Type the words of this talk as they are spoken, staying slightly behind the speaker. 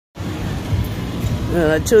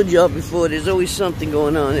I told y'all before, there's always something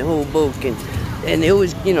going on in Hoboken. And they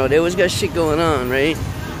always, you know, they always got shit going on, right?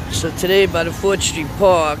 So today by the 4th Street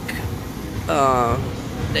Park,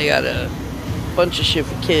 they got a bunch of shit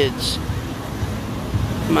for kids.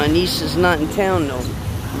 My niece is not in town though.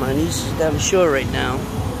 My niece is down the shore right now.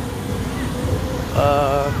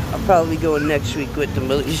 I'll probably go next week with them.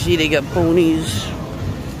 But you see, they got ponies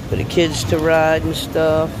for the kids to ride and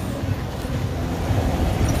stuff.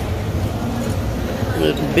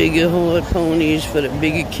 The bigger horde ponies for the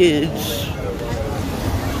bigger kids.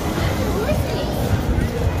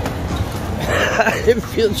 I didn't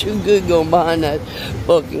feel too good going behind that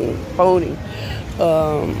fucking pony.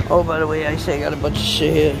 Oh, by the way, I say I got a bunch of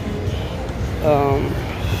shit here.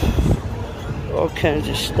 All kinds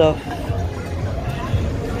of stuff.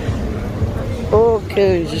 All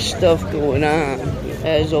kinds of stuff going on.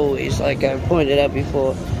 As always, like I pointed out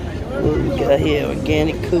before. What we got here?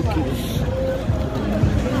 Organic cookies.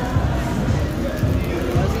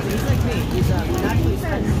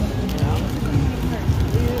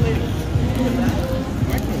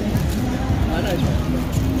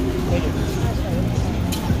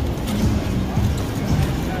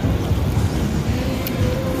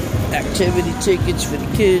 Activity tickets for the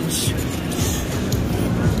kids,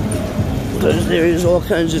 because there is all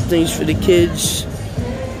kinds of things for the kids.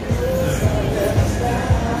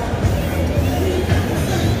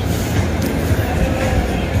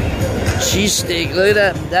 Cheesesteak, look at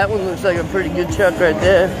that. That one looks like a pretty good truck right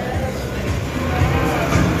there.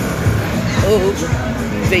 Oh,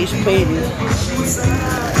 face painting.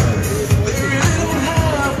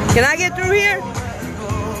 Can I get through here?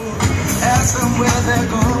 Ask them where they're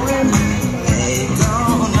going, they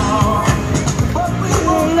don't know. But we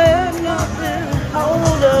won't let nothing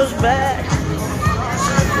hold us back.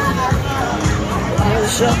 We'll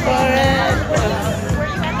shut our head.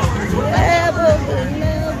 Ever been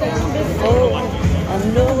nailed down before? I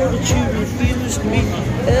know that you refuse to be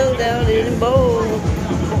held down anymore.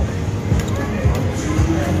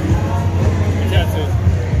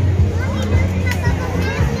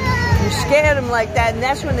 Scared them like that, and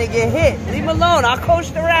that's when they get hit. Leave them alone. I'll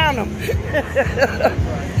coast around them.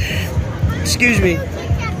 Excuse me.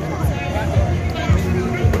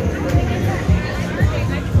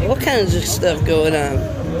 All kinds of stuff going on.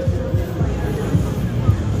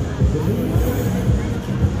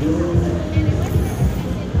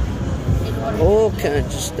 All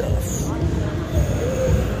kinds of stuff.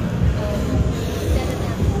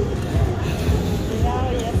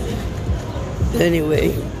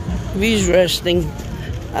 Anyway. He's resting.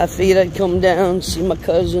 I figured I'd come down, see my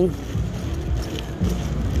cousin,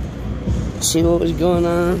 see what was going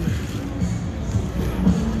on.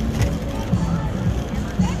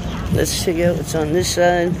 Let's check out what's on this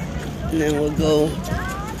side, and then we'll go.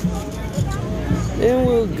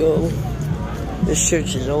 This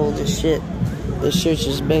church is old as shit. This church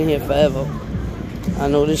has been here forever. I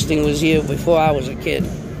know this thing was here before I was a kid.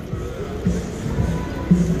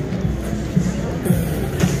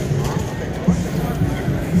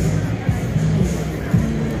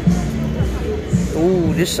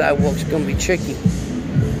 Ooh, this sidewalk's gonna be tricky.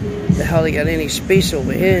 The hell they got any space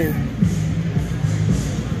over here?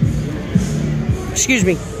 Excuse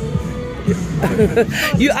me.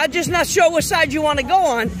 I'm just not sure what side you want to go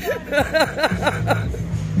on.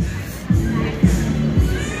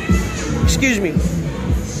 Excuse me.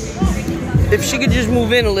 If she could just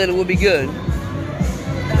move in a little, we'll be good.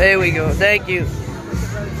 There we go. Thank you.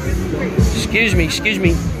 Excuse me. Excuse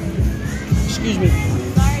me. Excuse me.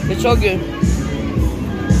 It's all good.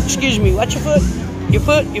 Excuse me, watch your foot. Your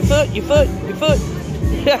foot, your foot, your foot, your foot.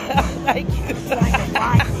 Thank you.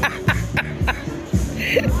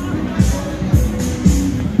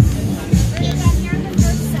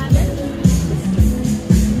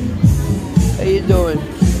 How you doing?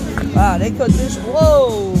 Wow, they cut this,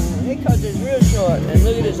 whoa. They cut this real short. And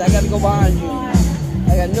look at this, I gotta go behind you.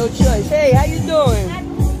 I got no choice. Hey, how you doing?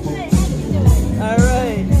 All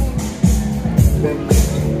right.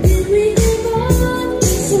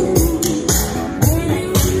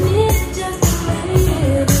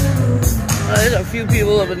 There's a few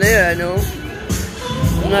people over there I know.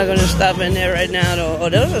 I'm not gonna stop in there right now though. Oh,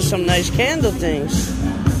 those are some nice candle things.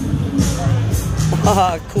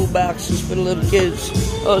 Ah, cool boxes for the little kids.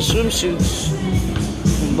 Oh, swimsuits,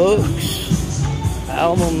 books,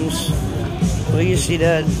 albums. Well, you see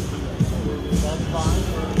that.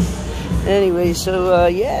 Anyway, so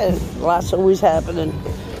yeah, lots always happening.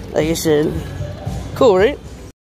 Like I said, cool, right?